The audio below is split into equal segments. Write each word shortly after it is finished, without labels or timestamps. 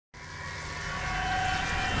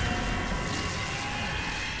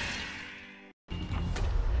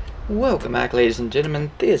Welcome back, ladies and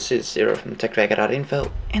gentlemen. This is Zero from TechDragon.info,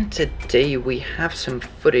 and today we have some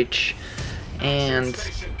footage, and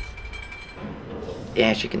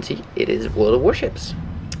as you can see, it is World of Warships.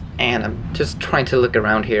 And I'm just trying to look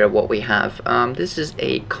around here at what we have. This is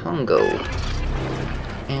a Kongo.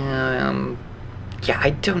 Yeah,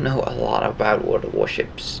 I don't know a lot about World of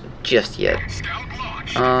Warships just yet.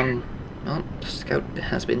 Well, the scout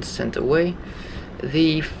has been sent away.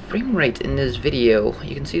 The frame rate in this video,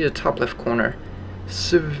 you can see the top left corner,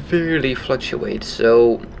 severely fluctuates.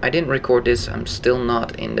 So I didn't record this, I'm still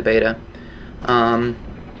not in the beta.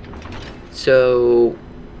 So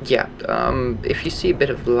yeah, if you see a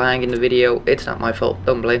bit of lag in the video, it's not my fault,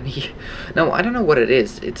 don't blame me. No, I don't know what it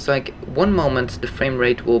is. It's like one moment the frame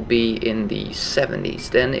rate will be in the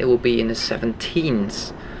 70s, then it will be in the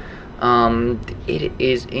 17s. It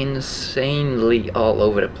is insanely all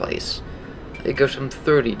over the place. It goes from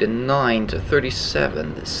 30 to 9 to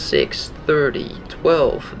 37 to 6, 30,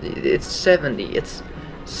 12, it's 70. It's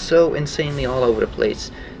so insanely all over the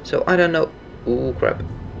place. So I don't know. Ooh, crap.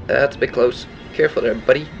 That's a bit close. Careful there,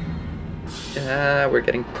 buddy. We're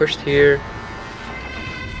getting pushed here.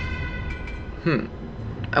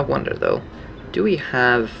 I wonder though, do we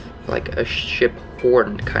have like a ship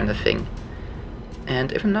horn kind of thing?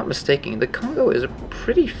 And if I'm not mistaken, the Kongo is a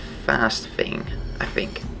pretty fast thing, I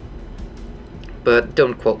think. But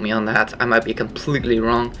don't quote me on that, I might be completely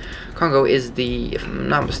wrong. Kongo is the, if I'm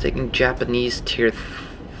not mistaken, Japanese tier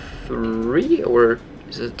 3, or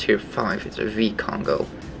is it tier 5? It's a V Kongo.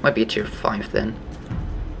 Might be a tier 5 then.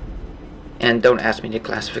 And don't ask me the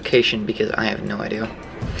classification because I have no idea.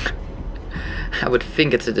 I would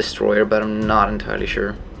think it's a destroyer, but I'm not entirely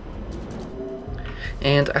sure.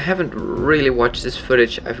 And I haven't really watched this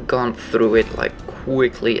footage. I've gone through it like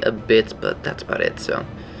quickly a bit, but that's about it. So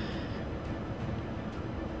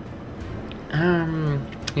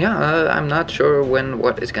yeah, I'm not sure when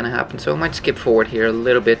what is gonna happen, so I might skip forward here a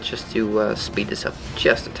little bit just to speed this up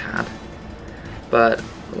just a tad. But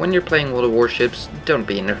when you're playing World of Warships, don't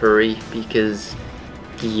be in a hurry, because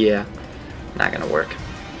yeah, not gonna work.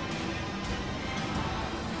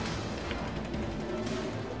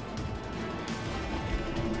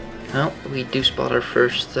 Well, we do spot our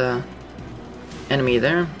first enemy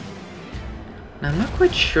there. Now, I'm not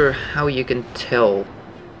quite sure how you can tell,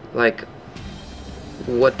 like,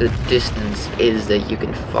 what the distance is that you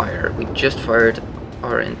can fire. We just fired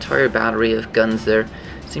our entire battery of guns there.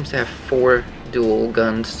 Seems to have 4 dual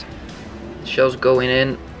guns. Shells going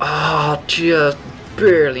in. Oh, just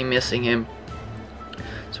barely missing him.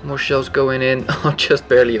 Some more shells going in. Oh, just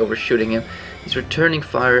barely overshooting him. He's returning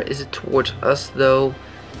fire. Is it towards us though?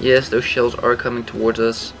 Yes, those shells are coming towards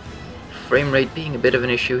us. Frame rate being a bit of an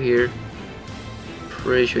issue here.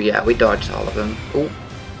 Pretty sure, yeah, we dodged all of them. Oh,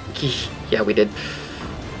 yeah, we did.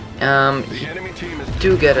 You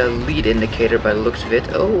do get a lead indicator by the looks of it.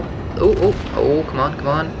 Oh, come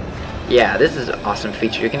on. Yeah, this is an awesome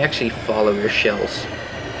feature. You can actually follow your shells.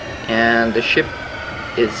 And the ship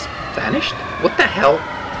is vanished? What the hell?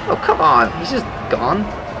 Oh, come on. He's just gone.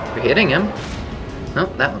 We're hitting him.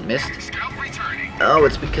 Nope, that one missed. Oh,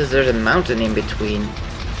 it's because there's a mountain in between.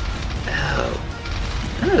 Oh,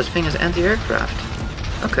 this thing is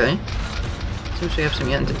anti-aircraft. Okay. Seems we have some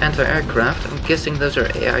anti-aircraft. I'm guessing those are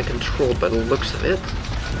AI controlled by the looks of it.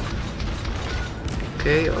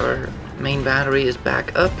 Okay, our main battery is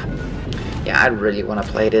back up. Yeah, I really want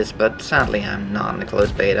to play this, but sadly I'm not in the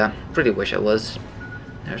closed beta. Really wish I was.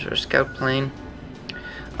 There's our scout plane.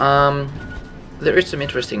 There is some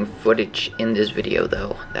interesting footage in this video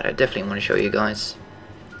though that I definitely want to show you guys.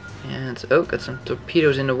 And oh, got some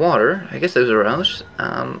torpedoes in the water. I guess those are ours.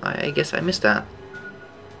 I guess I missed that.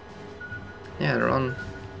 Yeah, they're on...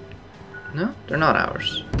 No, they're not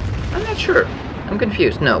ours. I'm not sure. I'm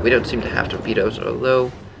confused. No, we don't seem to have torpedoes,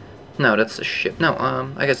 although... No, that's the ship. No,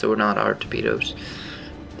 I guess they were not our torpedoes.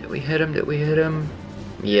 Did we hit him? Did we hit him?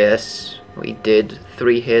 Yes, we did.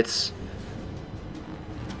 3 hits.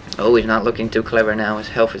 Oh, he's not looking too clever now. His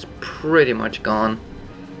health is pretty much gone.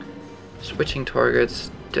 Switching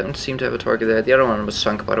targets. Don't seem to have a target there. The other one was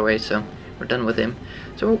sunk, by the way, so we're done with him.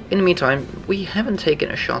 So, in the meantime, we haven't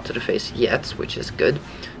taken a shot to the face yet, which is good.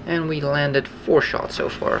 And we landed 4 shots so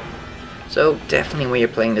far. So, definitely when you're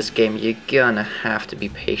playing this game, you're gonna have to be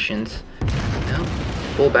patient. No,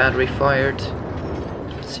 full battery fired.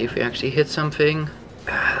 Let's see if we actually hit something.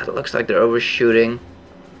 It looks like they're overshooting.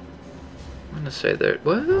 I'm gonna say they're...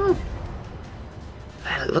 Well...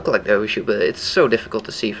 It look like they overshoot, but it's so difficult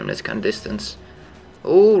to see from this kind of distance.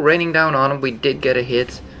 Oh, raining down on them. We did get a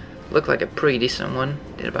hit. Looked like a pretty decent one.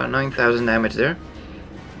 Did about 9,000 damage there.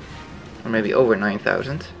 Or maybe over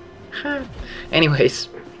 9,000. Anyways,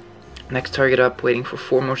 Next target up, waiting for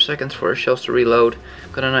 4 more seconds for our shells to reload.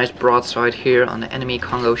 Got a nice broadside here on the enemy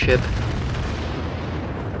Kongo ship.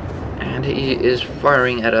 And he is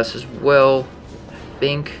firing at us as well. I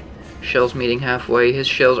think shells meeting halfway. His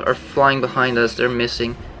shells are flying behind us, they're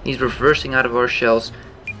missing. He's reversing out of our shells.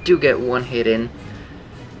 Do get one hit in.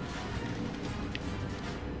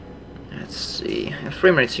 Let's see. The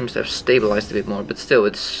frame rate seems to have stabilized a bit more, but still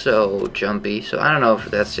it's so jumpy. So I don't know if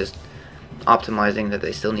that's just optimizing that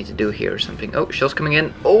they still need to do here or something. Oh, shells coming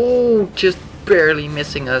in. Oh, just barely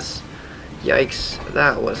missing us. Yikes,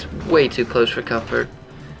 that was way too close for comfort.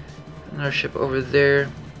 Another ship over there.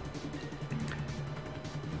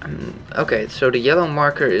 Okay, so the yellow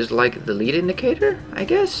marker is like the lead indicator, I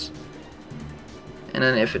guess? And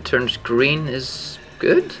then if it turns green is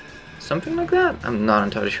good? Something like that? I'm not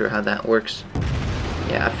entirely sure how that works.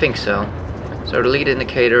 Yeah, I think so. So the lead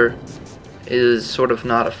indicator is sort of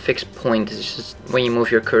not a fixed point, it's just when you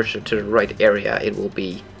move your cursor to the right area it will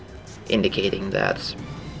be indicating that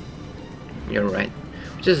you're right,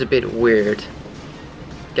 which is a bit weird,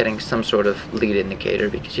 getting some sort of lead indicator,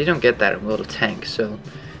 because you don't get that in World of Tanks. So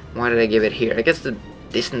why did I give it here? I guess the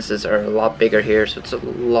distances are a lot bigger here, so it's a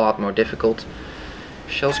lot more difficult.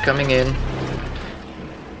 Shells coming in,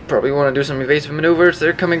 probably want to do some evasive maneuvers.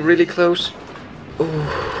 They're coming really close. Ooh.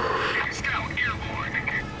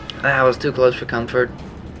 That was too close for comfort.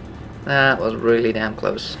 That was really damn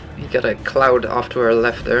close. We got a cloud off to our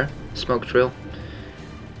left there. Smoke drill.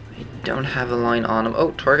 We don't have a line on him.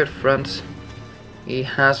 Oh, target front. He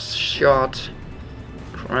has shot.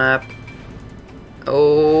 Crap.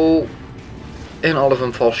 Oh. And all of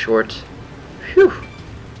them fall short. Phew.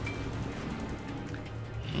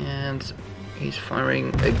 And he's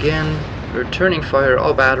firing again. Returning fire,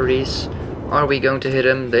 all batteries. Are we going to hit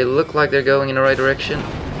him? They look like they're going in the right direction.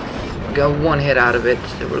 Got one hit out of it.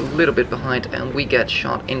 They were a little bit behind, and we get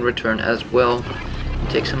shot in return as well.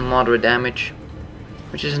 Take some moderate damage,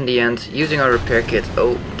 which is in the end using our repair kit.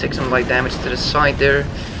 Oh, take some light damage to the side there.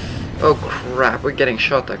 Oh crap, we're getting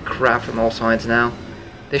shot like crap from all sides now.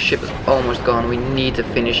 This ship is almost gone. We need to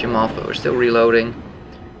finish him off, but we're still reloading.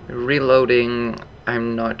 Reloading.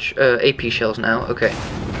 I'm not AP shells now. Okay.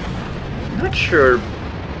 Not sure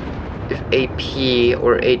if AP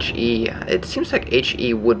or HE, it seems like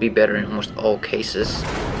HE would be better in almost all cases.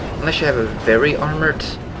 Unless you have a very armored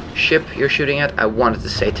ship you're shooting at. I wanted to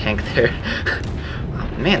say tank there. Oh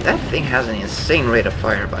man, that thing has an insane rate of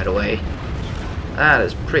fire, by the way. That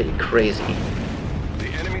is pretty crazy. The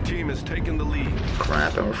enemy team has taken the lead.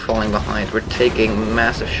 Crap, and we're falling behind. We're taking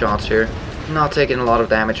massive shots here. Not taking a lot of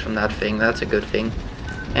damage from that thing, that's a good thing.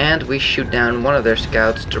 And we shoot down one of their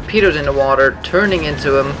scouts. Torpedoes in the water, turning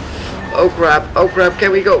into him. Oh crap,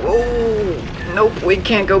 can we go? Oh, nope, we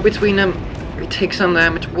can't go between them. We take some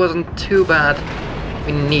damage, wasn't too bad.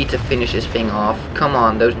 We need to finish this thing off. Come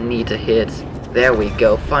on, those need to hit. There we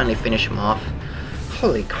go, finally finish him off.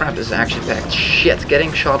 Holy crap, this is action-packed. Shit,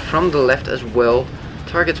 getting shot from the left as well.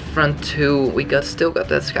 Target front 2, we still got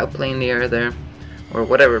that scout plane in the air there. Or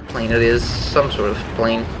whatever plane it is, some sort of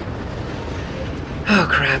plane. Oh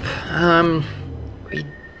crap, we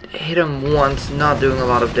hit him once, not doing a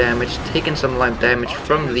lot of damage, taking some light damage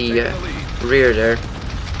from the rear there.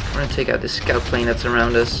 We're gonna take out this scout plane that's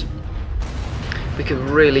around us. We could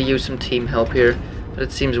really use some team help here, but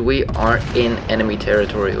it seems we are in enemy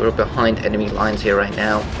territory. We're behind enemy lines here right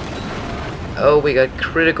now. Oh, we got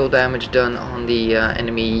critical damage done on the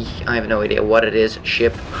enemy, I have no idea what it is,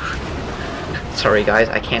 ship. Sorry guys,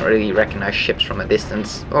 I can't really recognize ships from a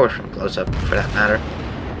distance, or from close up for that matter.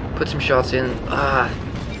 Put some shots in.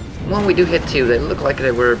 One we do hit two. They look like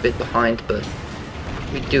they were a bit behind, but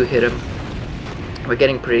we do hit them. We're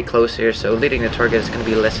getting pretty close here, so leading the target is going to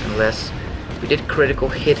be less and less. We did critical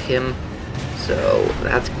hit him, so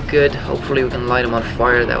that's good. Hopefully we can light him on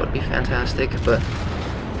fire, that would be fantastic, but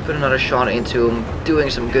put another shot into him, doing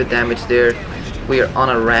some good damage there. We are on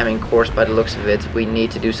a ramming course by the looks of it. We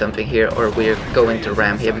need to do something here, or we're going to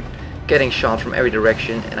ram him. Getting shot from every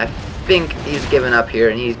direction, and I think he's given up here,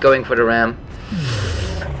 and he's going for the ram.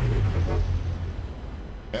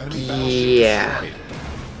 Yeah.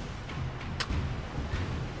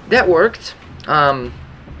 That worked.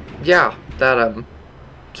 Yeah, that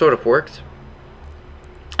sort of worked.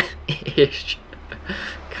 Ish.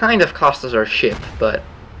 Kind of cost us our ship, but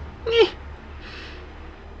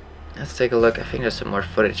let's take a look. I think there's some more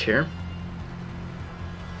footage here.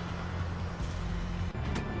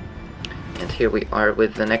 And here we are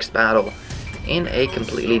with the next battle in a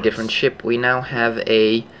completely different ship. We now have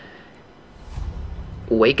a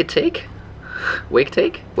Wake take?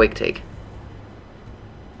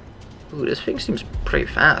 Ooh, this thing seems pretty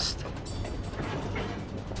fast.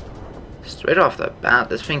 Straight off the bat,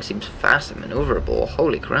 this thing seems fast and maneuverable.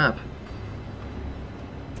 Holy crap.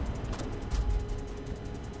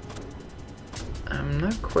 I'm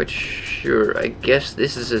not quite sure. I guess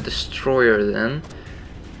this is a destroyer then.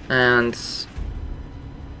 And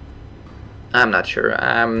I'm not sure.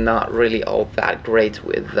 I'm not really all that great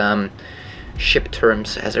with ship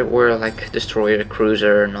terms, as it were, like destroyer,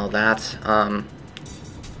 cruiser, and all that.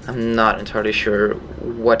 I'm not entirely sure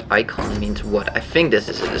what icon means what. I think this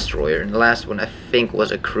is a destroyer, and the last one I think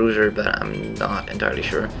was a cruiser, but I'm not entirely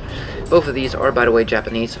sure. Both of these are, by the way,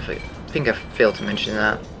 Japanese. I think I failed to mention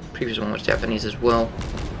that. The previous one was Japanese as well.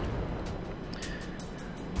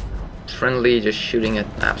 Friendly, just shooting at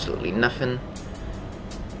absolutely nothing.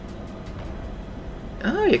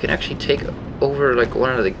 Oh, you can actually take over like one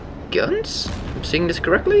of the guns? I'm seeing this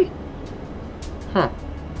correctly? Huh.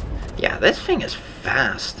 Yeah, this thing is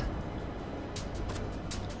fast.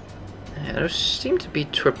 Yeah, there seem to be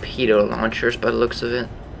torpedo launchers by the looks of it.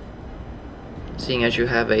 Seeing as you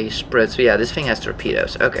have a spread. So yeah, this thing has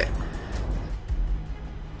torpedoes. Okay.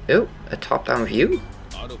 Oh, a top-down view?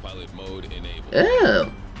 Autopilot mode enabled.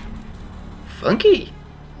 Oh. Funky.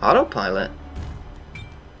 Autopilot.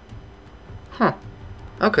 Huh.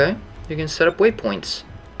 Okay. You can set up waypoints.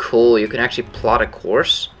 Cool, you can actually plot a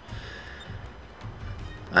course.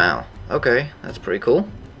 Wow. Okay, that's pretty cool.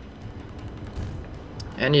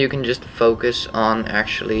 And you can just focus on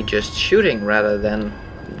actually just shooting rather than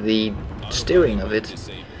the steering of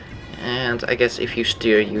it. And I guess if you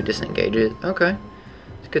steer, you disengage it. Okay,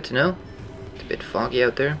 it's good to know. It's a bit foggy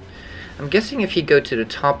out there. I'm guessing if you go to the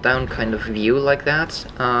top-down kind of view like that,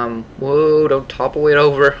 whoa, don't topple it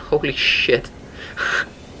over. Holy shit.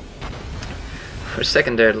 For a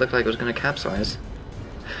second there, it looked like it was gonna capsize.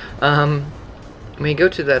 When you go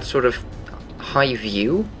to that sort of high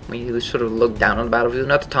view, when you sort of look down on the battlefield,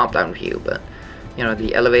 not the top-down view, but you know,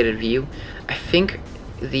 the elevated view, I think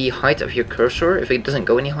the height of your cursor, if it doesn't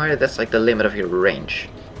go any higher, that's like the limit of your range,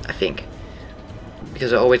 I think.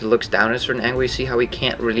 Because it always looks down at a certain angle. You see how we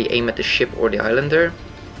can't really aim at the ship or the island there?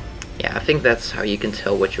 Yeah, I think that's how you can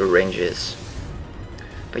tell what your range is.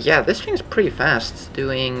 But yeah, this thing's pretty fast,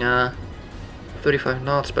 doing 35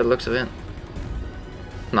 knots by the looks of it.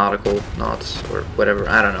 Nautical knots, or whatever,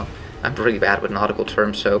 I don't know. I'm really bad with nautical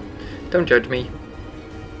terms, so don't judge me.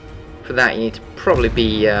 For that, you need to probably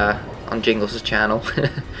be on Jingles' channel.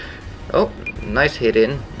 Oh, nice hit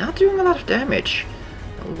in. Not doing a lot of damage.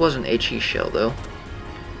 It was an HE shell, though.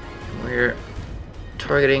 We're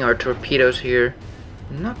targeting our torpedoes here.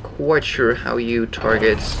 I'm not quite sure how you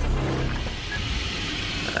target,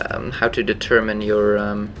 how to determine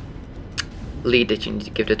your lead that you need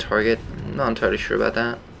to give the target. I'm not entirely sure about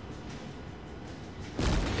that.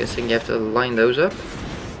 Guessing you have to line those up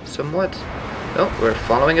somewhat. Oh, we're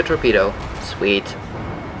following a torpedo. Sweet.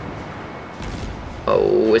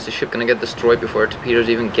 Oh, is the ship gonna get destroyed before torpedoes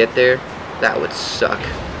even get there? That would suck.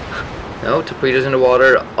 No, torpedoes in the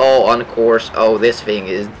water. Oh, on course. Oh, this thing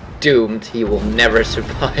is doomed. He will never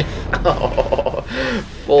survive. Oh,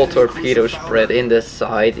 full torpedo spread in the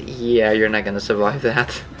side. Yeah, you're not gonna survive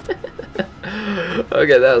that.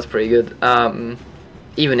 Okay, that was pretty good.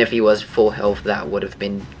 Even if he was full health, that would have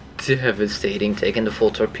been devastating. Taking the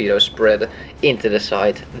full torpedo spread into the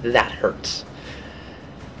side. That hurts.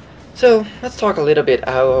 So, let's talk a little bit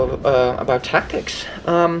about tactics.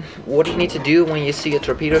 What do you need to do when you see a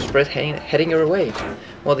torpedo spread heading your way?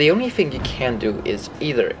 Well, the only thing you can do is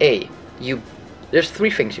either A, there's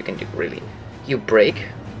three things you can do, really. You brake.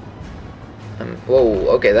 Whoa,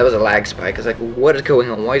 okay, that was a lag spike. I was like, what is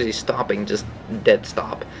going on? Why is he stopping? Just dead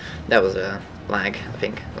stop. That was a lag, I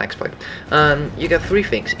think. Lag spike. You got three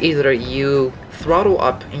things. Either you throttle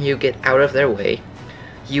up and you get out of their way.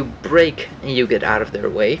 You brake and you get out of their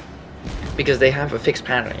way. Because they have a fixed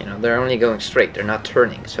pattern, you know, they're only going straight, they're not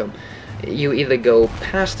turning. So you either go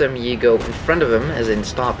past them, you go in front of them, as in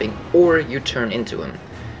stopping, or you turn into them.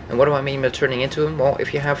 And what do I mean by turning into them? Well,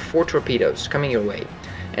 if you have 4 torpedoes coming your way,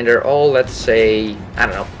 and they're all, let's say, I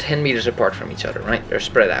don't know, 10 meters apart from each other, right? They're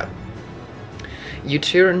spread out. You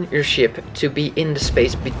turn your ship to be in the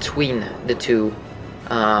space between the two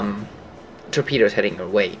torpedoes heading your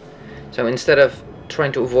way. So instead of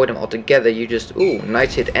trying to avoid them altogether, you just, ooh,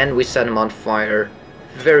 nice hit, and we set him on fire.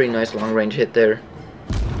 Very nice long range hit there.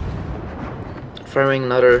 Firing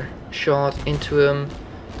another shot into him.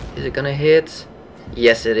 Is it gonna hit?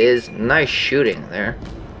 Yes, it is. Nice shooting there.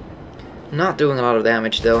 Not doing a lot of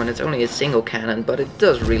damage though, and it's only a single cannon, but it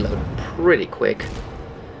does reload pretty quick.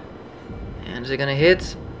 And is it gonna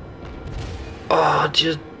hit? Oh,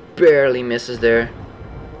 just barely misses there.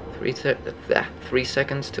 3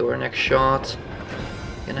 seconds to our next shot.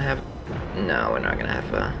 Gonna have... No, we're not gonna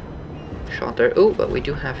have shot there. Oh, but we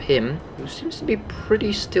do have him, who seems to be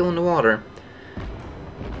pretty still in the water.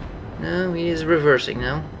 No, he is reversing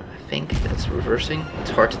now. I think that's reversing. It's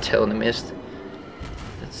hard to tell in the mist.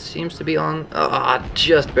 That seems to be on. Ah,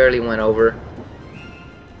 just barely went over.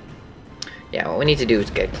 Yeah, what we need to do is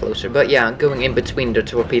get closer. But yeah, going in between the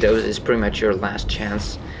torpedoes is pretty much your last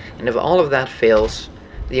chance. And if all of that fails,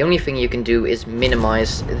 the only thing you can do is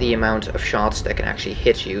minimize the amount of shots that can actually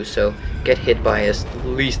hit you. So get hit by as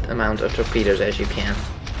least amount of torpedoes as you can.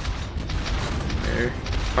 There.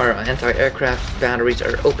 Our anti-aircraft batteries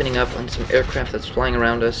are opening up on some aircraft that's flying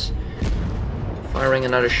around us. Firing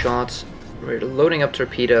another shot. We're loading up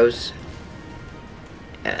torpedoes.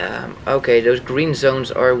 Okay, those green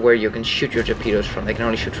zones are where you can shoot your torpedoes from. They can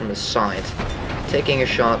only shoot from the side. Taking a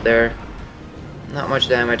shot there. Not much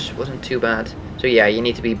damage, wasn't too bad. So yeah, you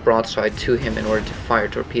need to be broadside to him in order to fire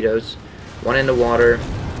torpedoes. One in the water.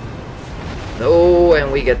 Oh,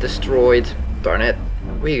 and we get destroyed. Darn it.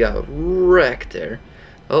 We got wrecked there.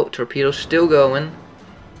 Oh, torpedo's still going.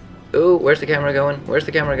 Oh, where's the camera going? Where's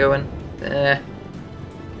the camera going?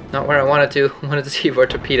 Not where I wanted to. I wanted to see if our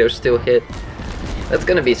torpedoes still hit. That's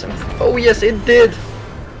gonna be some. Oh yes, it did.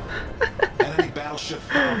 Enemy battleship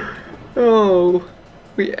foundered. Oh,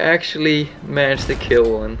 we actually managed to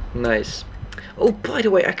kill one. Nice. Oh, by the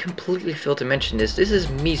way, I completely failed to mention this. This is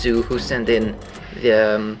Mizu who sent in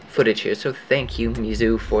the footage here. So thank you,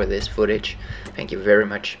 Mizu, for this footage. Thank you very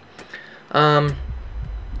much.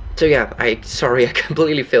 So yeah, sorry, I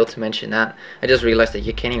completely failed to mention that. I just realized that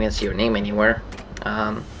you can't even see your name anywhere.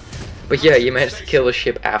 But yeah, you managed to kill the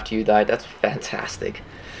ship after you died. That's fantastic.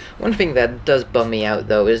 One thing that does bum me out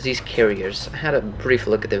though is these carriers. I had a brief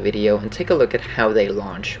look at the video and take a look at how they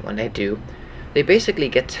launch when they do. They basically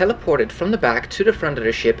get teleported from the back to the front of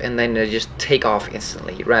the ship and then they just take off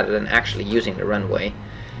instantly rather than actually using the runway.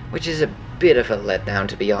 Which is a bit of a letdown,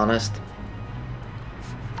 to be honest.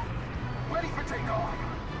 Ready for takeoff.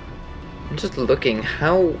 I'm just looking,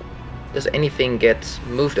 how does anything get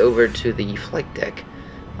moved over to the flight deck?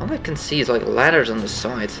 All I can see is like ladders on the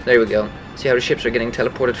sides. There we go. See how the ships are getting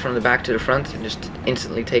teleported from the back to the front and just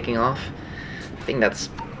instantly taking off? I think that's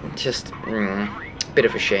just a bit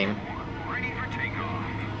of a shame.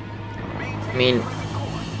 I mean,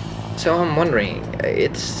 so I'm wondering,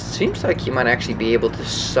 it seems like you might actually be able to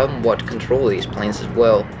somewhat control these planes as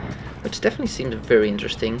well, which definitely seems very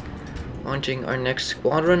interesting. Launching our next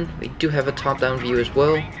squadron, we do have a top-down view as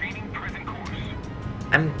well.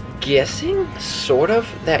 I'm guessing, sort of,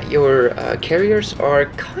 that your carriers are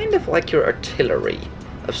kind of like your artillery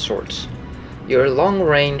of sorts. You're long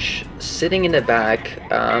range, sitting in the back,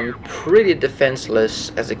 pretty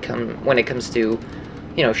defenseless as when it comes to,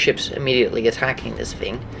 you know, ships immediately attacking this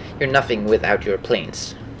thing. You're nothing without your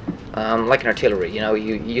planes. Like an artillery, you know,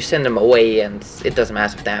 you send them away and it does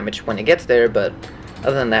massive damage when it gets there, but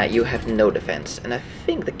other than that, you have no defense. And I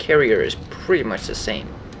think the carrier is pretty much the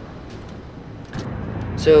same.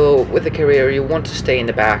 So with the carrier, you want to stay in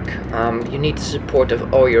the back. You need the support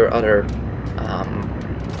of all your other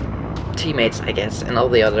teammates, I guess, and all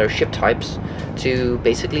the other ship types to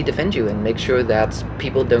basically defend you and make sure that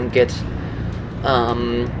people don't get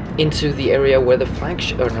into the area where the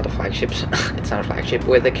flagship, or not the flagships, it's not a flagship,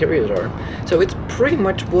 where the carriers are. So it's pretty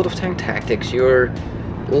much World of Tank tactics. Your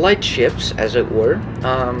light ships, as it were,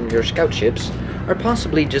 your scout ships, are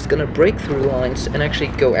possibly just gonna break through lines and actually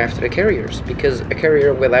go after the carriers, because a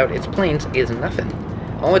carrier without its planes is nothing.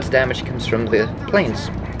 All its damage comes from the planes.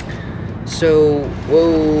 So,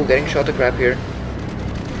 whoa, getting shot to crap here.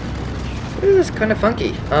 This is kind of funky.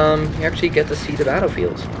 You actually get to see the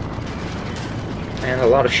battlefield. And a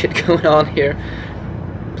lot of shit going on here.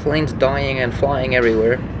 Planes dying and flying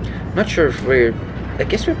everywhere. I'm not sure if I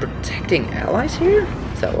guess we're protecting allies here?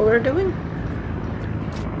 Is that what we're doing?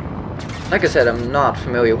 Like I said, I'm not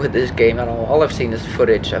familiar with this game at all. All I've seen is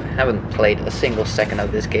footage. I haven't played a single second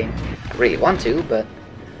of this game. I really want to, but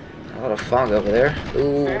a lot of fog over there.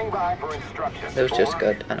 Ooh, those just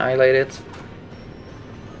got annihilated.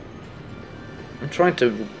 I'm trying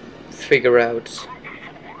to figure out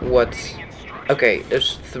what... Okay,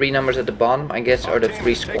 there's 3 numbers at the bottom, I guess are the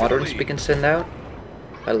 3 squadrons we can send out,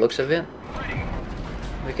 by the looks of it.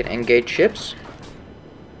 We can engage ships.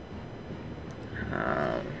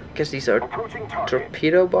 I guess these are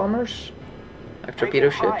torpedo bombers? Like torpedo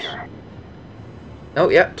ships? Oh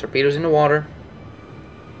yeah, torpedoes in the water.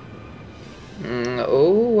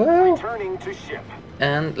 Oh well.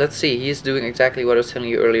 And let's see, he's doing exactly what I was telling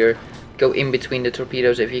you earlier. Go in between the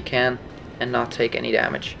torpedoes if you can, and not take any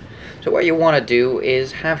damage. So what you want to do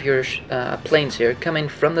is have your planes here come in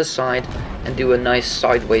from the side and do a nice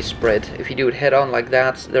sideways spread. If you do it head on like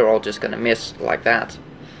that, they're all just going to miss like that.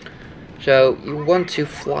 So you want to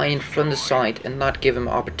fly in from the side and not give them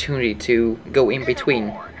opportunity to go in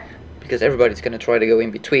between, because everybody's gonna try to go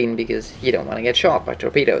in between because you don't want to get shot by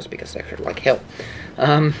torpedoes because they're like hell.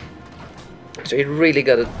 So you really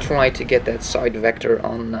gotta try to get that side vector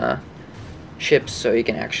on ships so you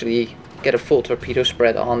can actually get a full torpedo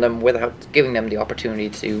spread on them without giving them the opportunity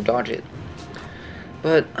to dodge it.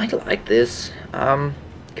 But I like this.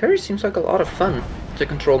 Carrier seems like a lot of fun to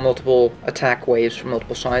control multiple attack waves from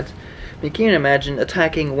multiple sides. You can imagine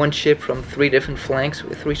attacking one ship from 3 different flanks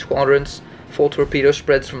with 3 squadrons, full torpedo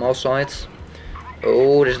spreads from all sides.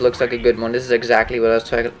 Oh, this looks like a good one. This is exactly what I was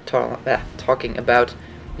talking about.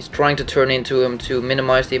 He's trying to turn into him to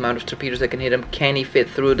minimize the amount of torpedoes that can hit him. Can he fit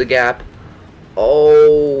through the gap?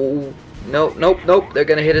 Oh, nope, nope, nope. They're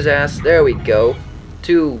gonna hit his ass. There we go.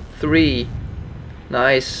 2, 3.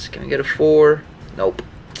 Nice. Can we get a 4? Nope.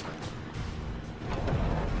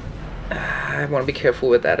 I want to be careful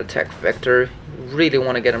with that attack vector. Really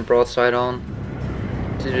want to get him broadside on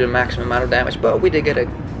to do the maximum amount of damage, but we did get a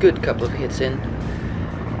good couple of hits in.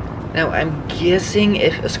 Now I'm guessing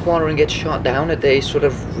if a squadron gets shot down that they sort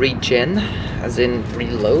of regen, as in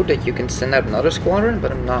reload, that you can send out another squadron,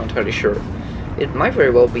 but I'm not entirely sure. It might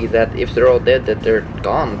very well be that if they're all dead that they're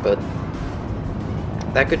gone, but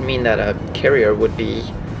that could mean that a carrier would be,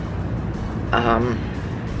 how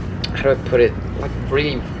do I put it, like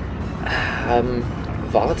really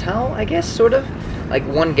volatile, I guess, sort of. Like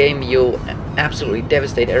one game you'll absolutely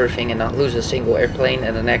devastate everything and not lose a single airplane,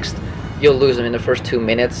 and the next you'll lose them in the first 2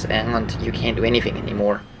 minutes and you can't do anything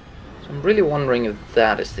anymore. So I'm really wondering if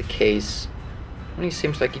that is the case. Only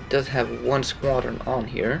seems like he does have 1 squadron on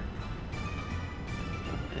here.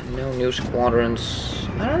 And no new squadrons.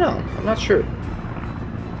 I don't know, I'm not sure.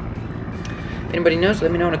 If anybody knows,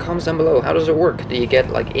 let me know in the comments down below. How does it work? Do you get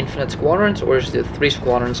like infinite squadrons, or is the 3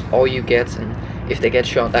 squadrons all you get, and if they get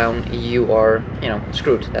shot down you are, you know,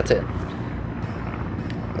 screwed, that's it?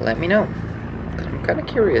 Let me know. I'm kind of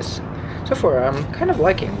curious. So far I'm kind of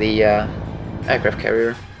liking the aircraft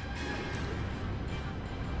carrier.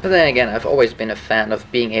 But then again, I've always been a fan of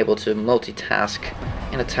being able to multitask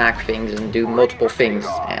and attack things and do multiple things,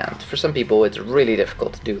 and for some people it's really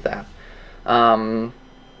difficult to do that.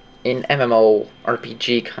 In MMO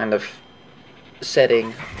RPG kind of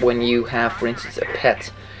setting, when you have, for instance, a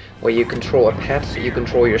pet, where you control a pet, you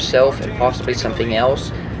control yourself and possibly something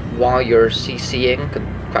else while you're CCing,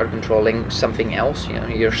 crowd controlling something else. You know,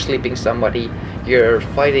 you're sleeping somebody, you're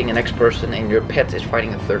fighting the next person, and your pet is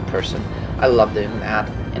fighting a third person. I love doing that,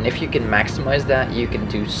 and if you can maximize that, you can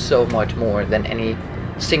do so much more than any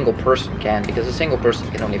single person can, because a single person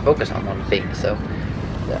can only focus on one thing. So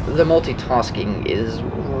the multitasking is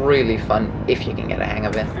really fun if you can get a hang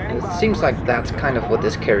of it. And it seems like that's kind of what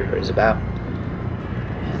this carrier is about.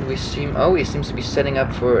 And we seem, oh, he seems to be setting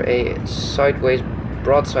up for a sideways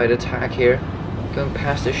broadside attack here, going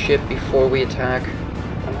past the ship before we attack,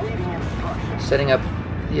 setting up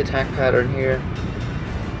the attack pattern here,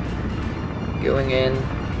 going in,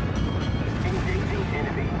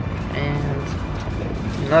 and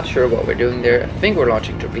I'm not sure what we're doing there. I think we're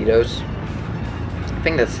launching torpedoes. I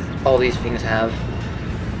think that's all these things have.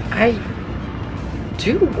 I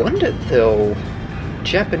do wonder though,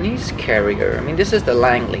 Japanese carrier, I mean this is the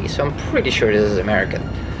Langley, so I'm pretty sure this is American,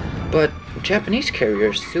 but Japanese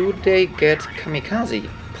carriers, do they get kamikaze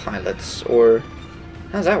pilots, or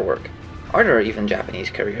how does that work? Are there even Japanese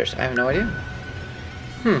carriers? I have no idea.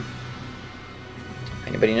 If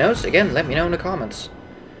anybody knows, again, let me know in the comments.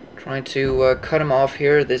 Trying to cut him off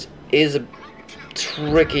here. This is a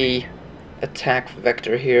tricky attack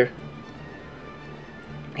vector here.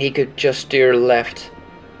 He could just steer left,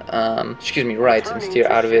 excuse me, right, and steer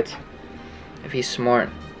out of it if he's smart,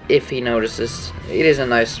 if he notices. It is a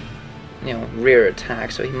nice, you know, rear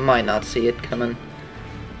attack, so he might not see it coming.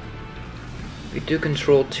 We do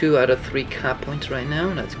control 2 out of 3 cap points right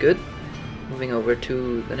now, that's good. Moving over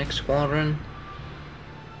to the next squadron.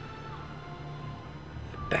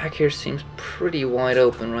 The back here seems pretty wide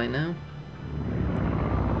open right now.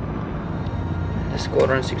 The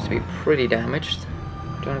squadron seems to be pretty damaged.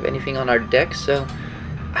 Don't have anything on our deck, so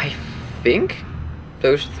I think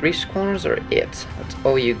those 3 squadrons are it. That's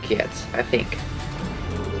all you get, I think.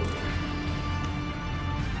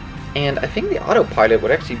 And I think the autopilot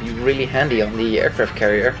would actually be really handy on the aircraft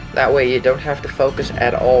carrier. That way you don't have to focus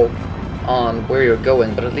at all on where you're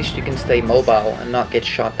going, but at least you can stay mobile and not get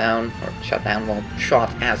shot down, or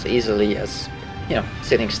shot as easily as, you know,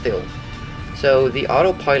 sitting still. So the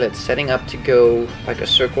autopilot setting up to go like a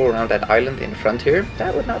circle around that island in front here,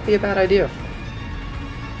 that would not be a bad idea.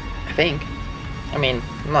 I think. I mean,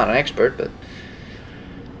 I'm not an expert, but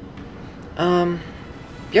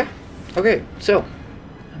yeah. Okay, so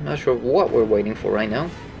I'm not sure what we're waiting for right now.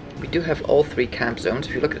 We do have all 3 camp zones.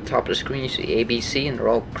 If you look at the top of the screen, you see A, B, C, and they're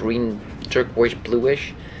all green, turquoise,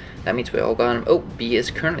 bluish. That means we all got them. Oh, B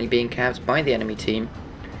is currently being capped by the enemy team.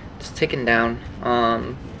 It's ticking down.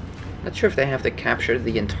 Not sure if they have to capture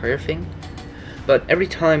the entire thing, but every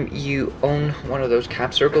time you own one of those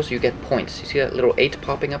cap circles, you get points. You see that little 8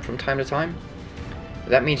 popping up from time to time?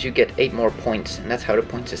 That means you get 8 more points, and that's how the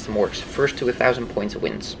point system works. First to 1,000 points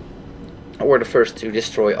wins. Or the first to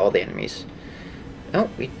destroy all the enemies. Oh,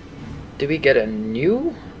 did we get a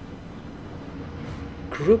new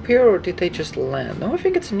group here, or did they just land? No, I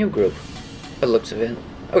think it's a new group, by the looks of it.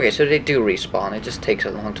 Okay, so they do respawn, it just takes a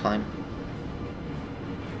long time.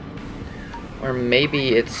 Or maybe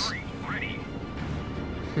it's...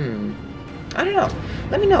 I don't know.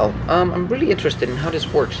 Let me know. I'm really interested in how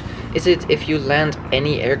this works. Is it if you land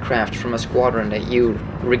any aircraft from a squadron that you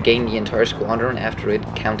regain the entire squadron after it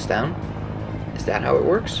counts down? Is that how it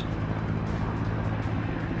works?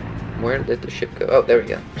 Where did the ship go? Oh, there we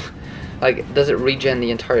go. Like, does it regen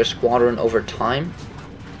the entire squadron over time?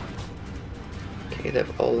 Okay,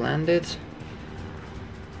 they've all landed.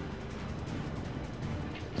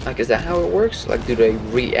 Like, is that how it works? Like, do they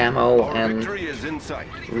re-ammo and how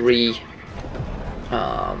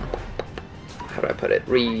do I put it?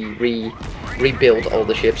 Rebuild all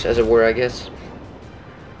the ships, as it were, I guess.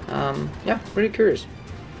 Yeah, pretty curious.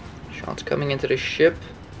 Shots coming into the ship.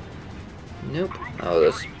 Nope. Oh,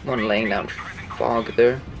 there's one laying down fog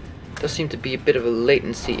there. Does seem to be a bit of a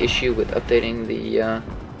latency issue with updating the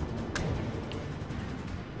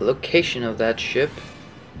location of that ship.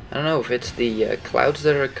 I don't know if it's the clouds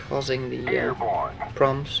that are causing the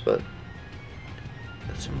problems, but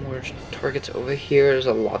got some more targets over here. There's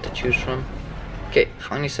a lot to choose from. Okay,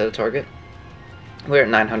 finally set a target. We're at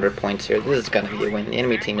 900 points here. This is gonna be a win. The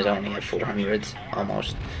enemy team is only at 400,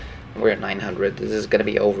 almost. We're at 900. This is gonna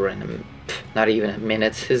be over in not even a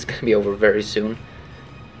minute. This is gonna be over very soon.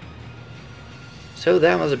 So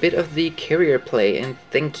that was a bit of the carrier play, and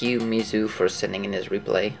thank you Mizu for sending in his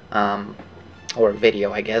replay, or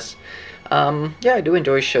video, I guess. Yeah, I do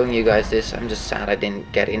enjoy showing you guys this. I'm just sad I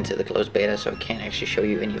didn't get into the closed beta, so I can't actually show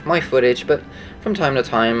you any of my footage, but from time to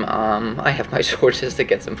time, I have my sources to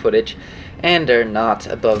get some footage, and they're not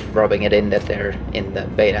above rubbing it in that they're in the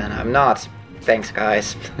beta, and I'm not. Thanks,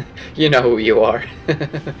 guys. You know who you are.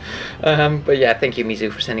 But yeah, thank you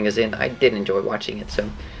Mizu for sending us in. I did enjoy watching it, so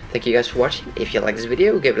thank you guys for watching. If you like this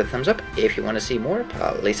video, give it a thumbs up. If you want to see more,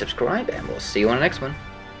 please subscribe, and we'll see you on the next one.